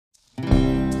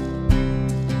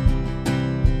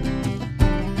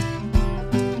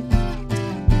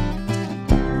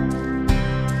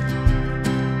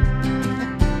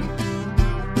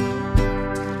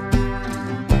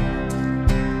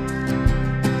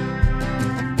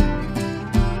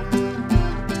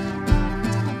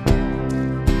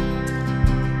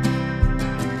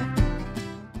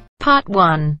Part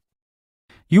 1.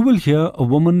 You will hear a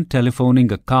woman telephoning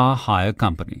a car hire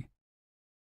company.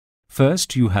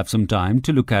 First, you have some time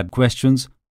to look at questions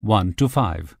 1 to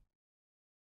 5.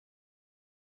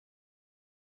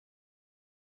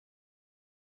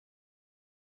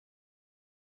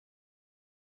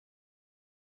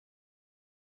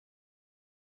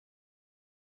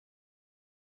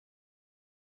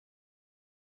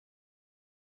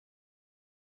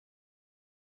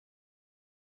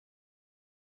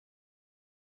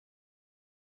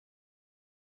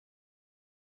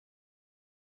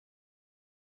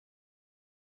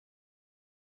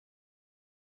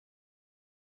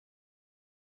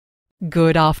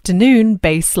 Good afternoon,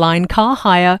 Baseline Car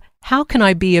Hire. How can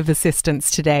I be of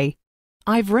assistance today?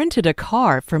 I've rented a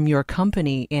car from your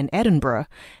company in Edinburgh,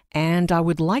 and I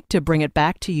would like to bring it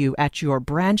back to you at your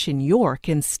branch in York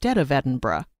instead of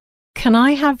Edinburgh. Can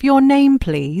I have your name,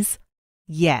 please?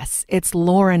 Yes, it's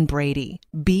Lauren Brady,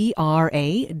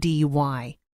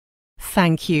 B-R-A-D-Y.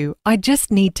 Thank you. I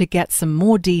just need to get some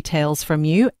more details from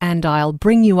you, and I'll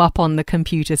bring you up on the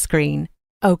computer screen.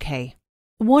 Okay.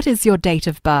 What is your date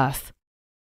of birth?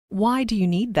 Why do you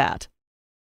need that?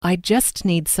 I just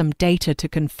need some data to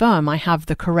confirm I have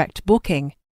the correct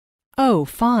booking. Oh,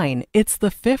 fine. It's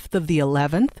the 5th of the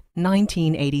 11th,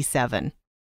 1987.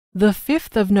 The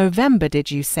 5th of November, did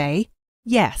you say?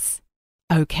 Yes.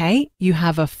 Okay, you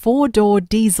have a 4-door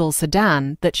diesel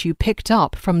sedan that you picked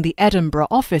up from the Edinburgh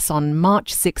office on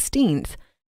March 16th.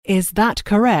 Is that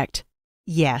correct?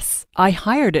 Yes, I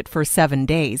hired it for 7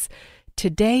 days.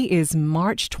 Today is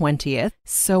March 20th,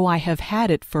 so I have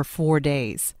had it for 4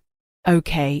 days.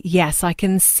 Okay, yes, I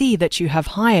can see that you have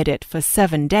hired it for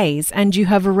 7 days and you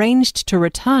have arranged to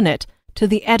return it to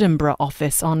the Edinburgh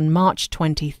office on March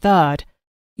 23rd.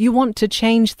 You want to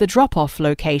change the drop-off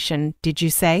location, did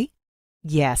you say?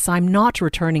 Yes, I'm not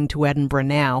returning to Edinburgh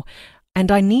now,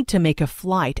 and I need to make a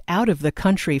flight out of the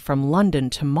country from London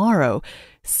tomorrow,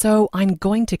 so I'm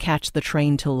going to catch the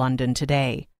train to London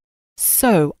today.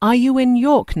 So, are you in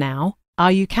York now?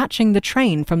 Are you catching the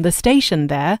train from the station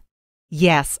there?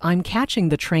 Yes, I'm catching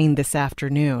the train this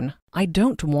afternoon. I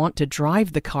don't want to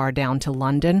drive the car down to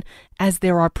London, as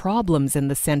there are problems in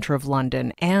the centre of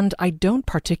London, and I don't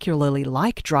particularly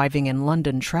like driving in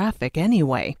London traffic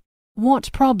anyway.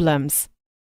 What problems?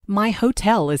 My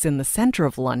hotel is in the centre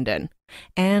of London,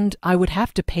 and I would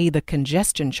have to pay the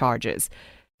congestion charges.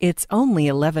 It's only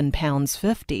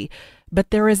 £11.50,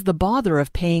 but there is the bother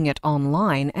of paying it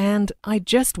online, and I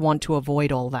just want to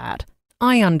avoid all that.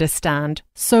 I understand.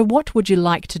 So what would you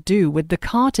like to do with the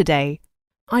car today?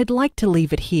 I'd like to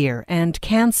leave it here and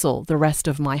cancel the rest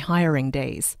of my hiring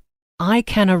days. I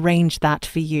can arrange that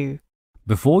for you.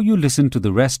 Before you listen to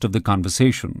the rest of the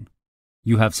conversation,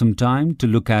 you have some time to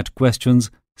look at questions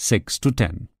 6 to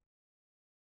 10.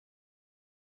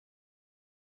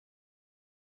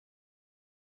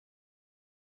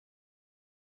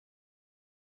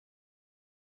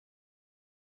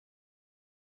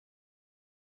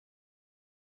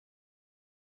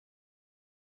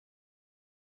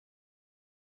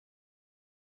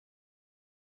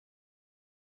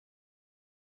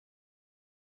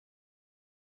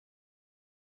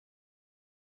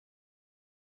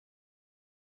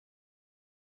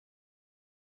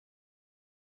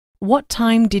 What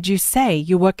time did you say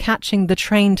you were catching the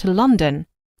train to London?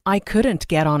 I couldn't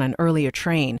get on an earlier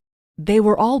train. They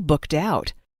were all booked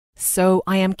out. So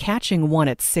I am catching one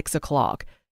at 6 o'clock.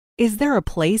 Is there a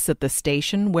place at the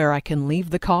station where I can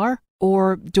leave the car?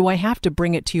 Or do I have to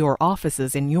bring it to your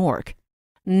offices in York?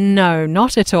 No,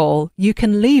 not at all. You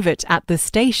can leave it at the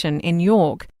station in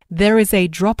York. There is a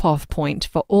drop-off point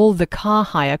for all the car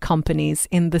hire companies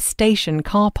in the station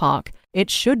car park.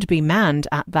 It should be manned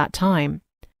at that time.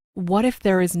 What if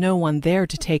there is no one there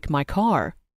to take my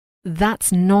car?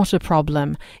 That's not a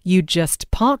problem. You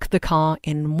just park the car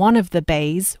in one of the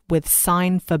bays with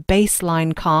sign for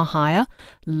Baseline Car Hire,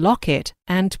 lock it,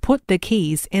 and put the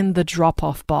keys in the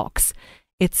drop-off box.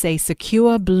 It's a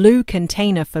secure blue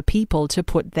container for people to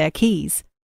put their keys.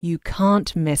 You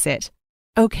can't miss it.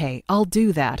 Okay, I'll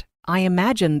do that. I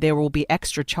imagine there will be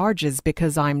extra charges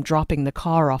because I'm dropping the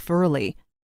car off early.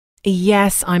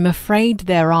 Yes, I'm afraid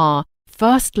there are.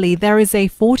 Firstly, there is a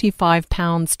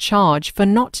 £45 charge for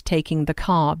not taking the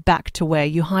car back to where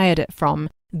you hired it from.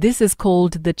 This is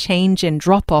called the change in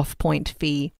drop-off point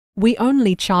fee. We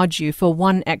only charge you for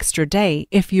 1 extra day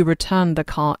if you return the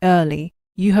car early.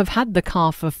 You have had the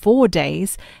car for 4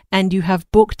 days and you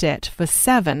have booked it for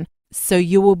 7, So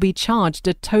you will be charged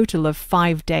a total of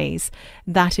 5 days.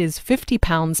 That is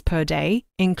 £50 per day,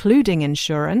 including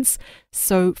insurance.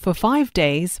 So for 5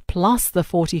 days plus the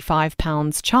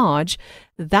 £45 charge,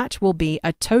 that will be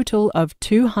a total of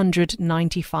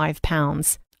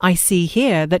 £295. I see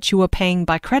here that you are paying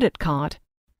by credit card.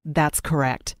 That's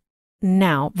correct.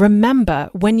 Now, remember,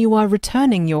 when you are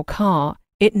returning your car,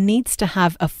 it needs to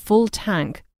have a full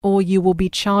tank, or you will be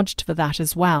charged for that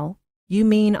as well. You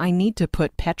mean I need to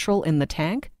put petrol in the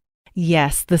tank?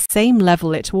 Yes, the same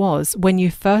level it was when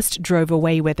you first drove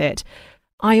away with it.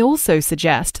 I also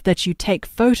suggest that you take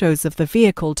photos of the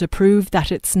vehicle to prove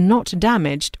that it's not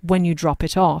damaged when you drop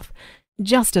it off,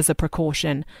 just as a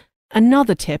precaution.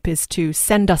 Another tip is to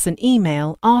send us an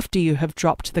email after you have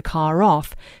dropped the car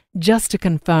off, just to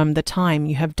confirm the time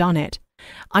you have done it.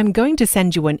 I'm going to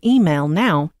send you an email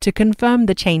now to confirm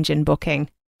the change in booking.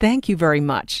 Thank you very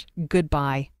much.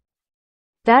 Goodbye.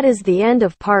 That is the end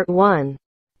of part 1.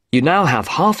 You now have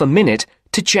half a minute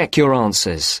to check your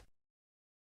answers.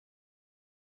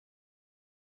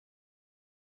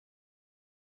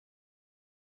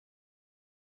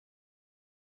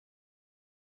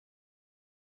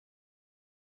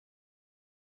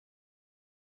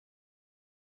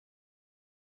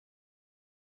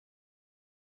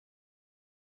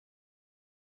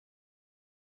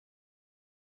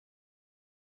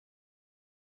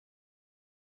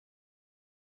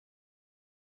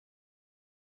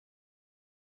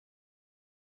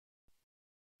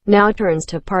 Now turns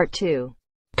to part 2.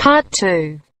 Part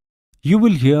 2. You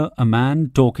will hear a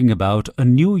man talking about a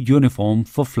new uniform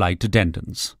for flight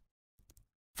attendants.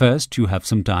 First, you have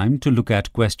some time to look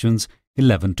at questions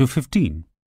 11 to 15.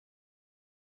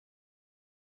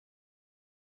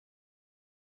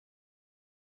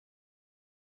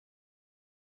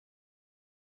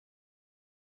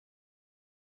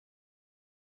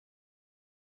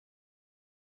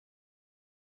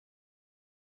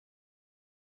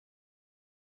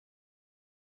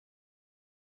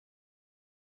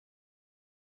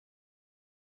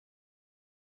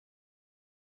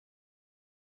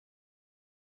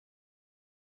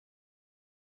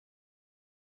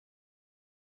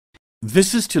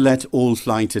 This is to let all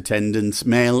flight attendants,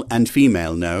 male and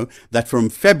female, know that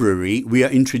from February we are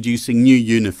introducing new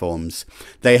uniforms.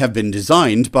 They have been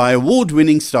designed by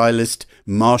award-winning stylist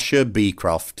Marcia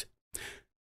Beecroft.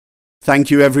 Thank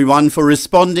you everyone for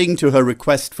responding to her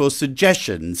request for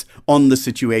suggestions on the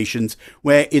situations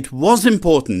where it was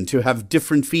important to have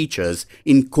different features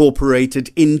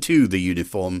incorporated into the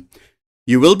uniform.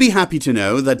 You will be happy to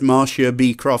know that Marcia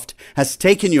Beecroft has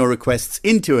taken your requests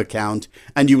into account,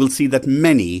 and you will see that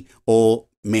many, or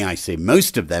may I say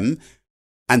most of them,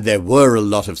 and there were a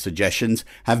lot of suggestions,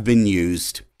 have been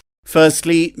used.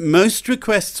 Firstly, most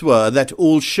requests were that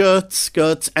all shirts,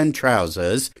 skirts and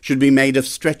trousers should be made of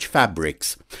stretch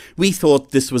fabrics. We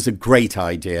thought this was a great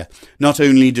idea. Not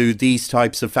only do these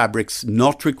types of fabrics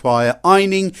not require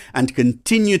ironing and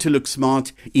continue to look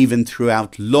smart even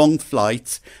throughout long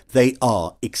flights, they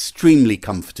are extremely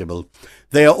comfortable.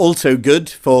 They are also good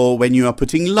for when you are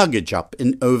putting luggage up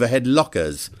in overhead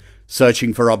lockers,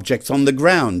 searching for objects on the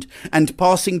ground, and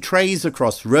passing trays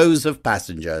across rows of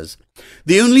passengers.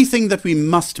 The only thing that we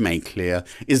must make clear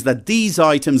is that these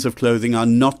items of clothing are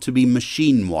not to be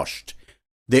machine washed.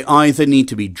 They either need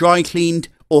to be dry cleaned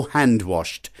or hand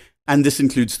washed, and this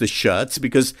includes the shirts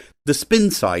because the spin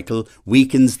cycle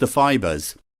weakens the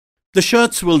fibers. The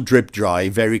shirts will drip dry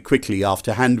very quickly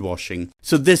after hand washing,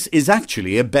 so this is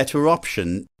actually a better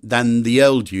option than the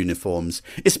old uniforms,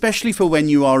 especially for when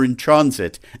you are in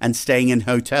transit and staying in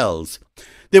hotels.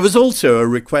 There was also a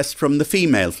request from the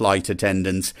female flight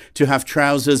attendants to have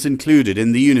trousers included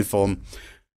in the uniform.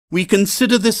 We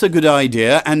consider this a good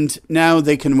idea, and now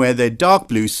they can wear their dark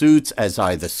blue suits as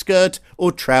either skirt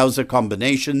or trouser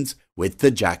combinations with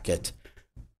the jacket.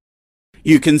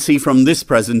 You can see from this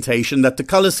presentation that the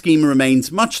colour scheme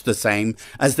remains much the same,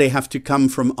 as they have to come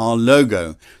from our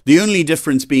logo. The only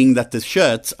difference being that the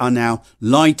shirts are now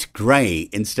light grey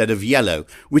instead of yellow,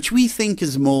 which we think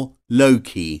is more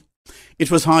low-key. It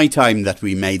was high time that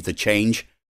we made the change.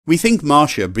 We think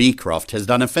Marcia Beecroft has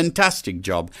done a fantastic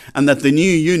job, and that the new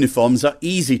uniforms are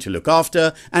easy to look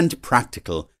after and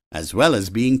practical, as well as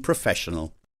being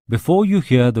professional. Before you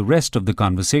hear the rest of the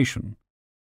conversation,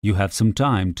 you have some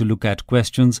time to look at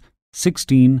questions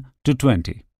 16 to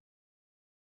 20.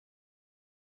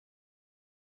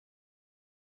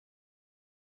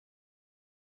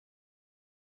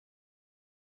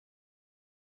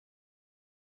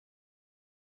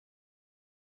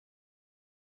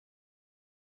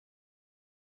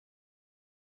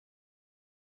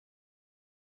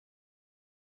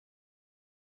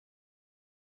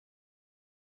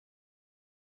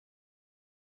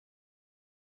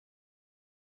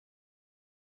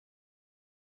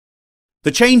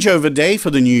 The changeover day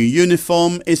for the new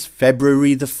uniform is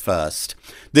February the 1st.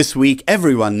 This week,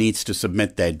 everyone needs to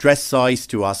submit their dress size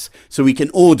to us so we can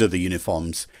order the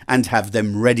uniforms and have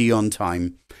them ready on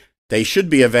time. They should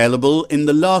be available in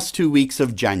the last 2 weeks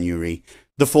of January.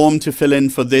 The form to fill in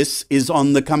for this is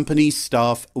on the company's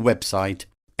staff website.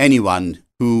 Anyone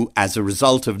who, as a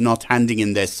result of not handing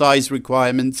in their size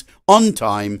requirements on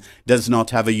time, does not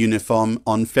have a uniform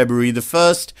on February the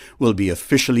 1st will be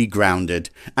officially grounded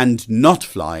and not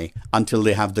fly until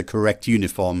they have the correct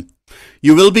uniform.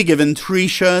 You will be given 3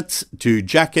 shirts, 2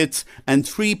 jackets and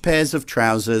 3 pairs of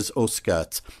trousers or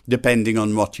skirts, depending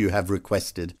on what you have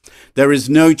requested. There is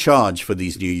no charge for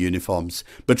these new uniforms,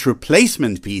 but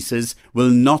replacement pieces will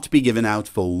not be given out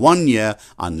for 1 year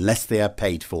unless they are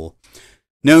paid for.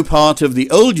 No part of the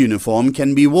old uniform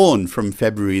can be worn from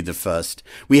February the 1st.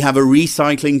 We have a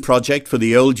recycling project for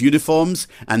the old uniforms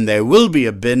and there will be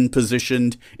a bin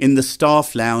positioned in the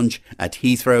staff lounge at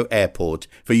Heathrow Airport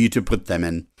for you to put them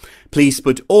in. Please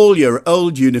put all your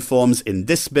old uniforms in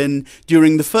this bin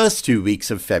during the first 2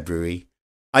 weeks of February.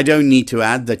 I don't need to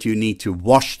add that you need to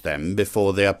wash them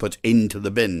before they are put into the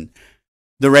bin.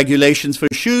 The regulations for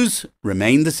shoes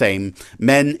remain the same,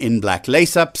 men in black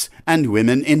lace-ups and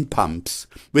women in pumps,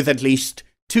 with at least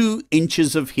 2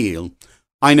 inches of heel.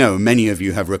 I know many of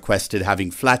you have requested having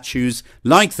flat shoes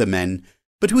like the men,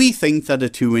 but we think that a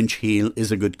 2-inch heel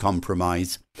is a good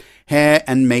compromise. Hair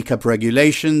and makeup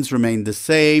regulations remain the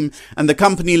same, and the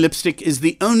company lipstick is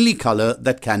the only colour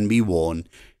that can be worn.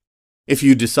 If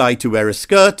you decide to wear a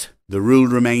skirt, the rule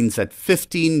remains at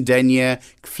 15 denier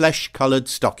flesh-coloured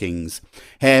stockings.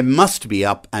 Hair must be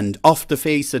up and off the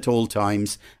face at all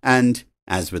times, and,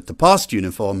 as with the past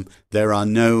uniform, there are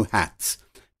no hats.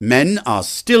 Men are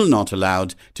still not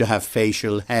allowed to have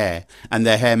facial hair, and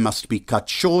their hair must be cut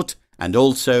short and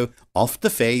also off the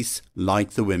face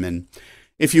like the women.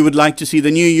 If you would like to see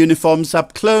the new uniforms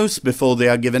up close before they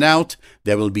are given out,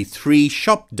 there will be 3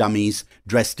 shop dummies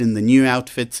dressed in the new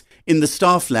outfits in the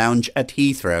staff lounge at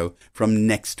Heathrow from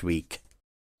next week.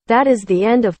 That is the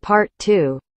end of part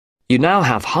 2. You now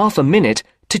have half a minute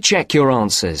to check your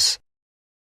answers.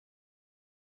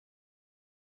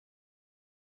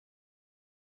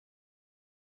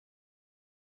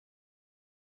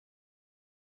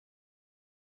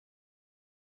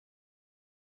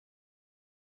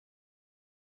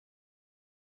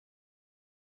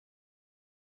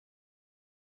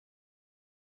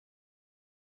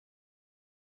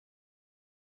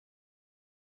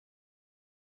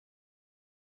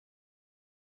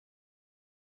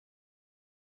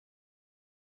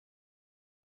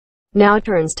 Now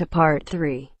turns to part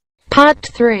 3. Part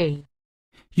 3.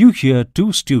 You hear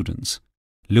 2 students,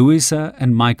 Louisa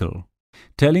and Michael,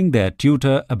 telling their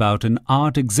tutor about an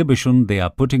art exhibition they are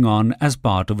putting on as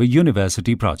part of a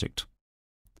university project.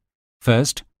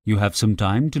 First, you have some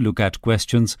time to look at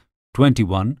questions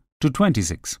 21 to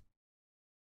 26.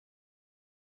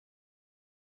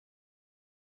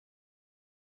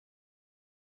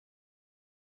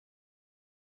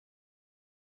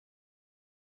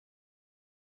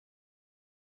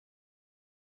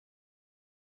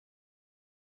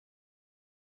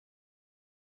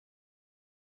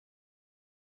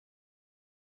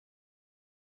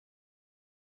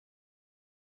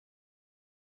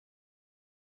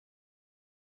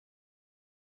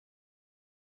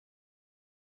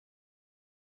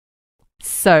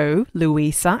 So,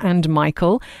 Louisa and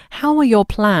Michael, how are your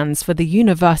plans for the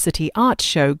University Art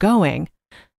Show going?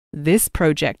 This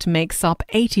project makes up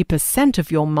 80%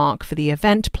 of your mark for the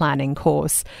event planning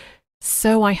course,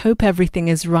 so I hope everything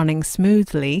is running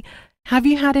smoothly. Have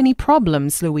you had any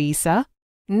problems, Louisa?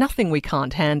 Nothing we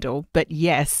can't handle, but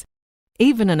yes,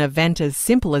 even an event as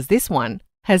simple as this one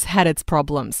has had its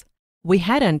problems. We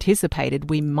had anticipated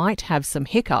we might have some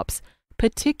hiccups,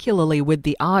 particularly with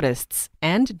the artists,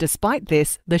 and despite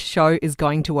this, the show is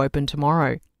going to open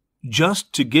tomorrow.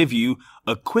 Just to give you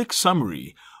a quick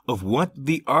summary of what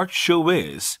the art show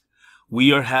is,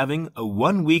 we are having a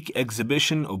 1-week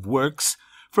exhibition of works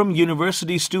from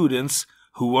university students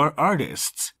who are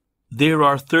artists. There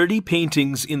are 30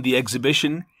 paintings in the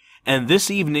exhibition, and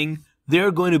this evening they are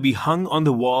going to be hung on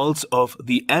the walls of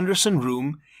the Anderson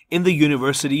Room in the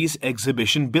university's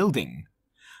exhibition building.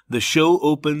 The show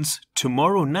opens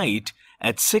tomorrow night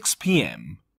at 6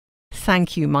 p.m.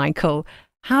 Thank you, Michael.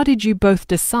 How did you both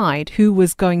decide who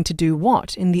was going to do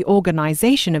what in the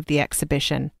organization of the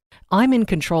exhibition? I'm in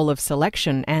control of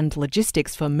selection and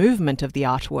logistics for movement of the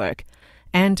artwork,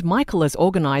 and Michael has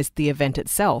organized the event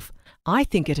itself. I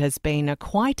think it has been a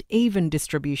quite even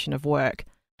distribution of work.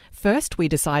 First, we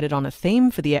decided on a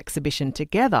theme for the exhibition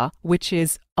together, which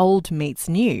is Old Meets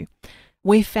New.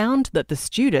 We found that the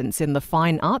students in the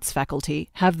Fine Arts faculty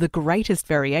have the greatest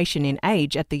variation in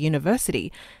age at the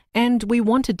university, and we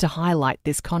wanted to highlight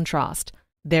this contrast.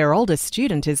 Their oldest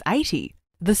student is 80.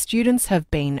 The students have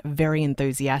been very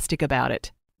enthusiastic about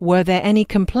it. Were there any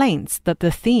complaints that the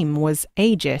theme was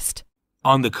ageist?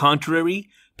 On the contrary,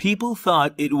 people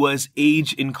thought it was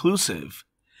age-inclusive.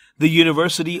 The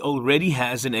university already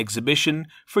has an exhibition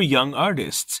for young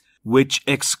artists, which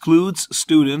excludes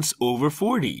students over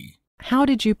 40. How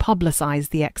did you publicize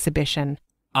the exhibition?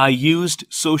 I used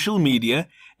social media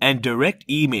and direct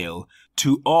email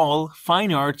to all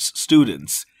fine arts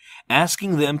students,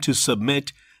 asking them to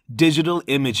submit digital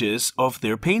images of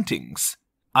their paintings.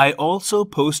 I also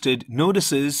posted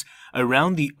notices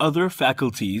around the other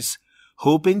faculties,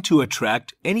 hoping to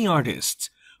attract any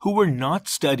artists who were not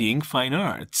studying fine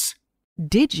arts.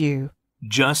 Did you?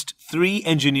 Just 3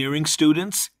 engineering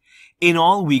students. In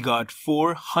all, we got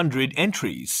 400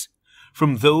 entries.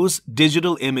 From those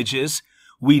digital images,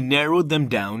 we narrowed them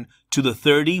down to the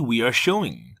 30 we are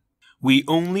showing. We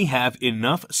only have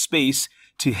enough space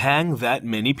to hang that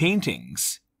many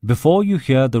paintings. Before you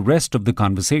hear the rest of the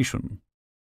conversation,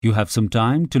 you have some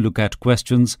time to look at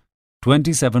questions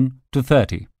 27 to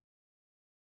 30.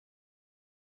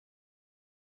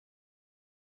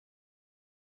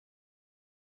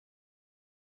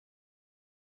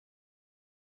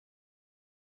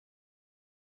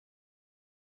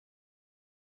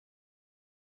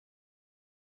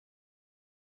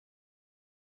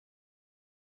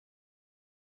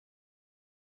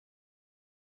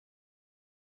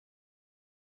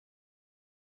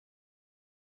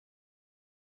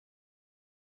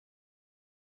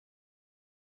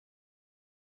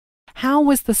 How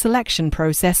was the selection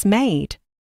process made?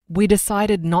 We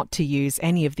decided not to use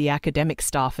any of the academic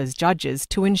staff as judges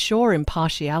to ensure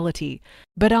impartiality,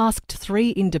 but asked 3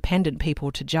 independent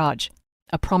people to judge: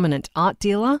 a prominent art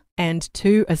dealer and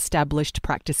 2 established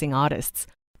practicing artists.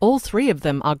 All 3 of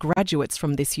them are graduates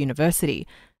from this university.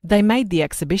 They made the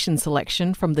exhibition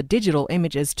selection from the digital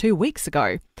images 2 weeks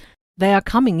ago. They are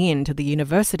coming in to the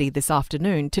university this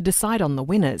afternoon to decide on the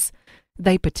winners.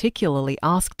 They particularly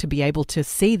asked to be able to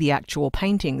see the actual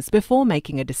paintings before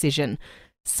making a decision,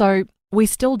 so we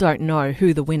still don't know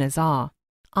who the winners are.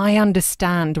 I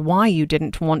understand why you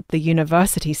didn't want the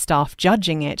university staff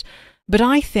judging it, but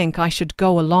I think I should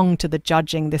go along to the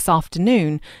judging this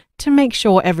afternoon to make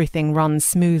sure everything runs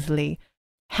smoothly.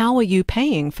 How are you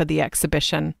paying for the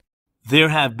exhibition? There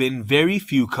have been very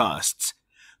few costs.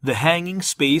 The hanging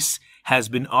space has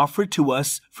been offered to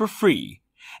us for free,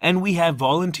 and we have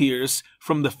volunteers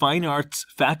from the Fine Arts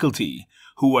faculty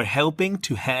who are helping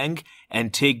to hang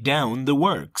and take down the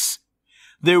works.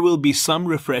 There will be some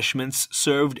refreshments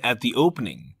served at the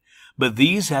opening, but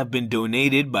these have been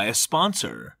donated by a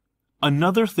sponsor.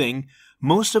 Another thing,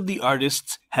 most of the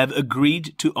artists have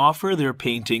agreed to offer their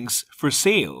paintings for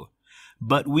sale,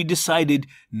 but we decided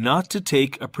not to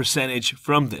take a percentage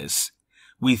from this.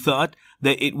 We thought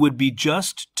that it would be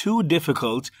just too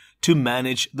difficult to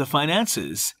manage the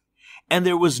finances, and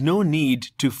there was no need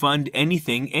to fund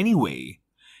anything anyway.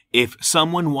 If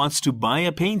someone wants to buy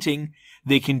a painting,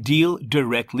 they can deal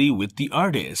directly with the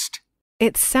artist.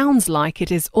 It sounds like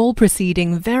it is all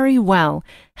proceeding very well.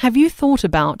 Have you thought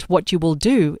about what you will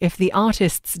do if the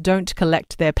artists don't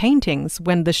collect their paintings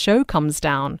when the show comes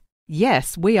down?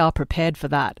 Yes, we are prepared for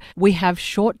that. We have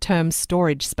short-term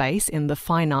storage space in the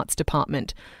Fine Arts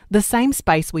department, the same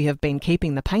space we have been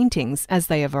keeping the paintings as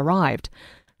they have arrived.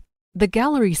 The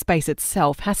gallery space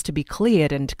itself has to be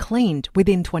cleared and cleaned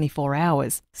within 24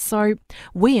 hours, so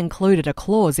we included a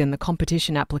clause in the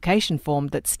competition application form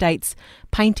that states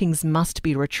paintings must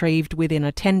be retrieved within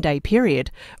a 10-day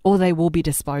period or they will be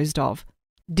disposed of.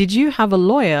 Did you have a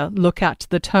lawyer look at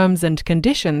the terms and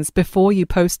conditions before you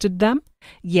posted them?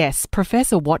 Yes,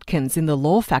 Professor Watkins in the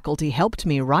law faculty helped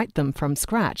me write them from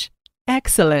scratch.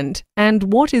 Excellent.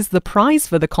 And what is the prize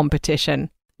for the competition?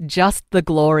 Just the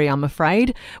glory, I'm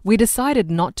afraid. We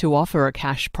decided not to offer a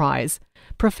cash prize.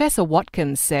 Professor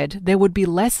Watkins said there would be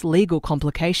less legal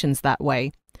complications that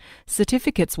way.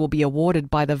 Certificates will be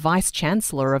awarded by the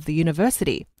Vice-Chancellor of the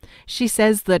university. She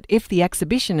says that if the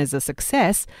exhibition is a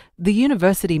success, the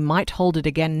university might hold it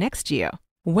again next year.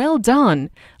 Well done!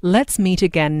 Let's meet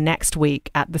again next week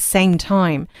at the same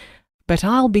time. But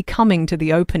I'll be coming to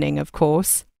the opening, of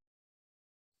course.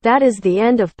 That is the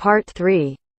end of part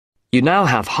 3. You now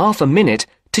have half a minute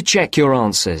to check your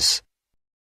answers.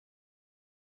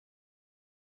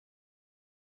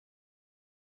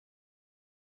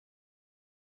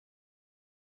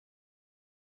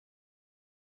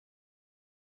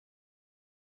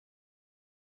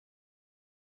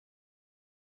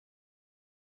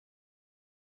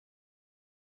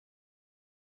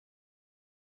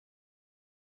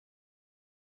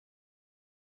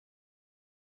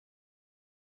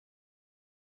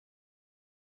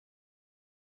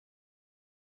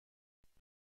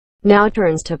 Now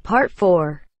turns to Part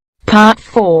 4. Part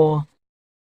 4.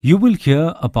 You will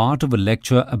hear a part of a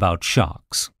lecture about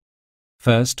sharks.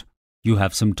 First, you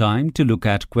have some time to look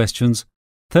at questions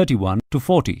 31 to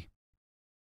 40.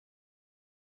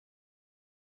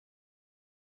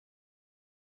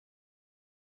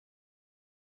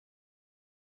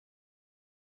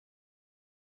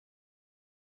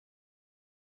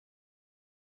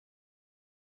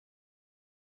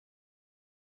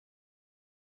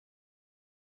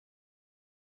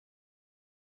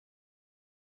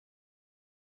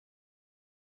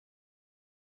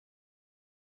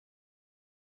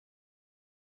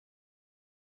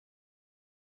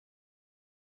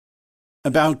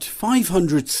 About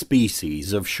 500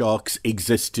 species of sharks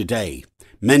exist today.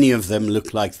 Many of them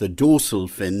look like the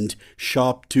dorsal-finned,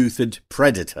 sharp-toothed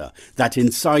predator that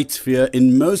incites fear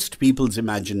in most people's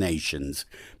imaginations.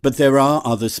 But there are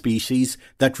other species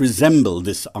that resemble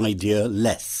this idea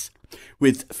less,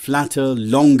 with flatter,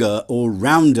 longer or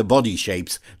rounder body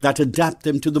shapes that adapt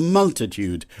them to the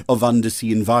multitude of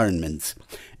undersea environments.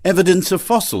 Evidence of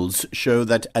fossils show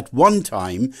that at one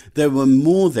time there were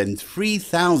more than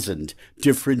 3,000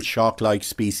 different shark-like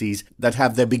species that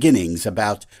have their beginnings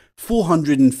about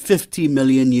 450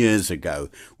 million years ago,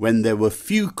 when there were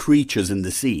few creatures in the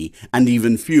sea and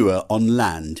even fewer on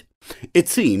land. It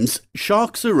seems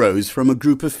sharks arose from a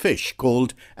group of fish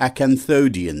called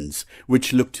acanthodians,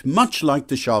 which looked much like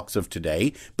the sharks of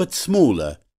today, but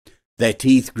smaller. Their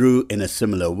teeth grew in a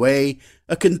similar way,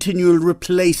 a continual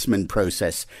replacement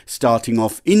process starting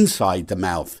off inside the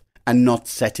mouth and not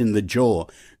set in the jaw,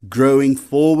 growing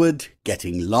forward,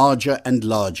 getting larger and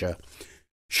larger.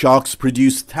 Sharks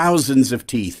produce thousands of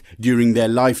teeth during their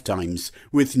lifetimes,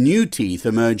 with new teeth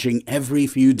emerging every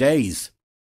few days.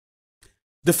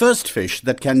 The first fish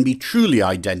that can be truly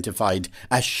identified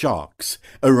as sharks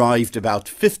arrived about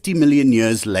 50 million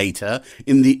years later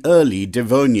in the early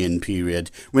Devonian period,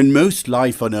 when most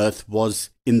life on Earth was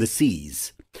in the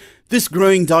seas. This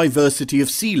growing diversity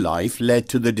of sea life led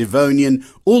to the Devonian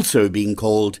also being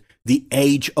called the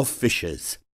Age of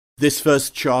Fishes. This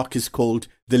first shark is called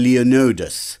the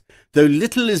Leonodus. Though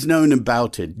little is known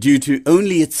about it due to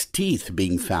only its teeth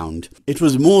being found, it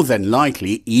was more than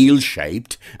likely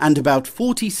eel-shaped and about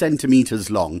 40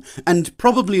 centimeters long, and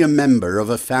probably a member of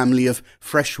a family of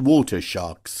freshwater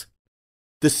sharks.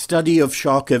 The study of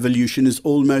shark evolution is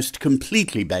almost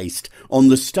completely based on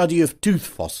the study of tooth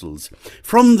fossils.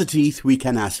 From the teeth we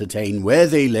can ascertain where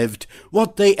they lived,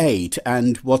 what they ate,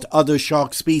 and what other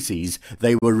shark species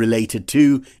they were related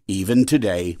to, even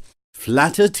today.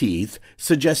 Flatter teeth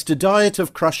suggest a diet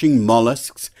of crushing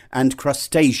mollusks and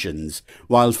crustaceans,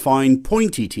 while fine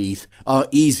pointy teeth are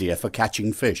easier for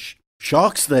catching fish.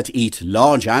 Sharks that eat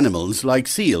large animals like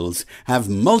seals have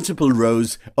multiple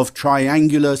rows of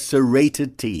triangular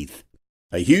serrated teeth.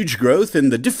 A huge growth in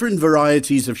the different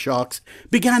varieties of sharks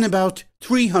began about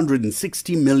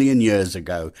 360 million years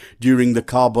ago during the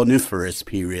Carboniferous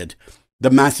period. The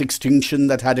mass extinction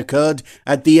that had occurred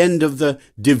at the end of the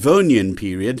Devonian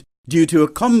period due to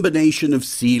a combination of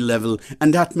sea level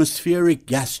and atmospheric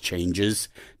gas changes,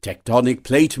 tectonic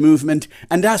plate movement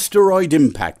and asteroid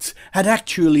impacts had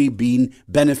actually been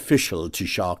beneficial to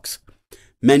sharks.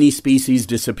 Many species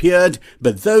disappeared,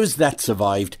 but those that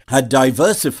survived had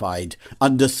diversified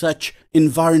under such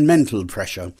environmental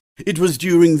pressure. It was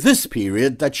during this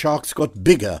period that sharks got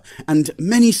bigger and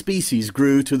many species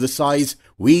grew to the size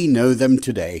we know them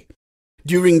today.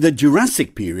 During the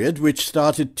Jurassic period, which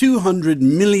started 200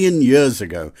 million years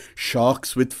ago,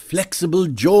 sharks with flexible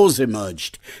jaws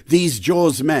emerged. These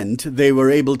jaws meant they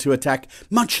were able to attack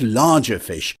much larger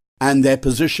fish, and their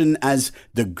position as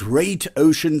the great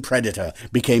ocean predator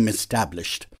became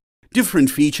established.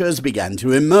 Different features began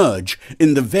to emerge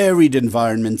in the varied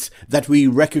environments that we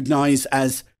recognize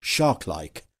as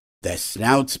shark-like. Their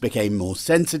snouts became more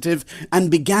sensitive and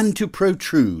began to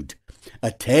protrude.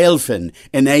 A tail fin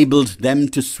enabled them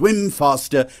to swim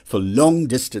faster for long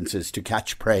distances to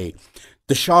catch prey.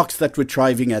 The sharks that were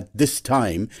thriving at this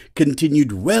time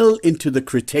continued well into the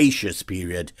Cretaceous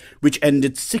period, which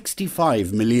ended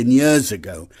 65 million years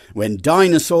ago, when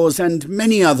dinosaurs and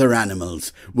many other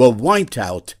animals were wiped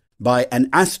out by an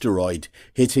asteroid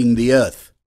hitting the Earth.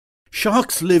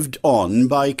 Sharks lived on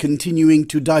by continuing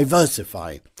to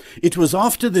diversify. It was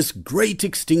after this great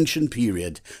extinction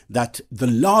period that the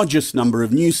largest number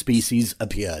of new species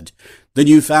appeared. The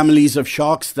new families of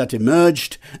sharks that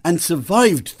emerged and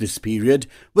survived this period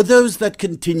were those that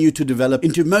continue to develop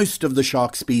into most of the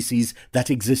shark species that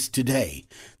exist today.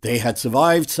 They had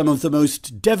survived some of the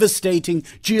most devastating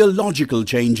geological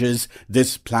changes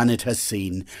this planet has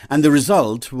seen, and the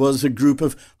result was a group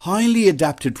of highly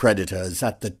adapted predators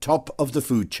at the top of the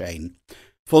food chain.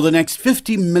 For the next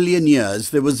 50 million years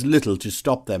there was little to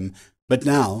stop them, but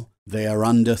now they are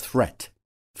under threat.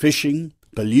 Fishing,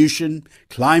 pollution,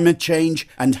 climate change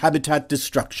and habitat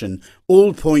destruction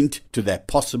all point to their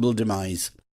possible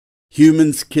demise.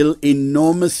 Humans kill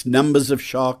enormous numbers of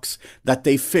sharks that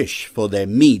they fish for their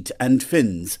meat and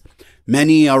fins.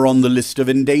 Many are on the list of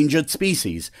endangered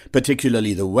species,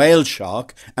 particularly the whale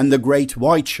shark and the great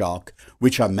white shark,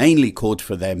 which are mainly caught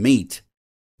for their meat.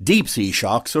 Deep-sea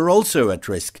sharks are also at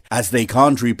risk, as they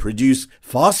can't reproduce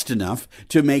fast enough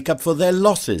to make up for their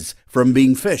losses from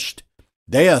being fished.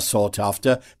 They are sought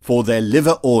after for their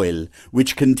liver oil,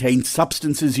 which contains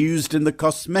substances used in the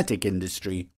cosmetic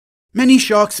industry. Many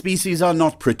shark species are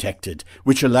not protected,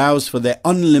 which allows for their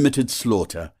unlimited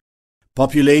slaughter.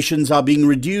 Populations are being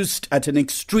reduced at an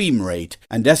extreme rate,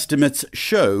 and estimates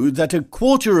show that a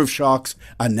quarter of sharks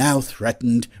are now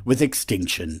threatened with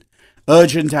extinction.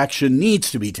 Urgent action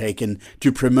needs to be taken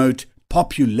to promote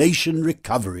population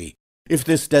recovery. If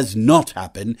this does not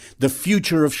happen, the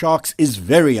future of sharks is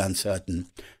very uncertain.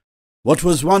 What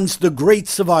was once the great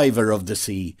survivor of the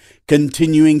sea,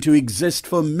 continuing to exist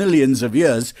for millions of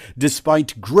years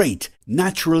despite great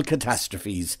natural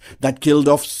catastrophes that killed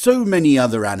off so many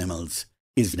other animals,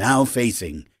 is now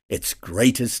facing its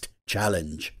greatest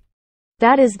challenge.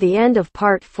 That is the end of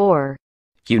part 4.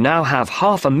 You now have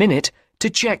half a minute to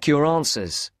check your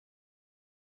answers.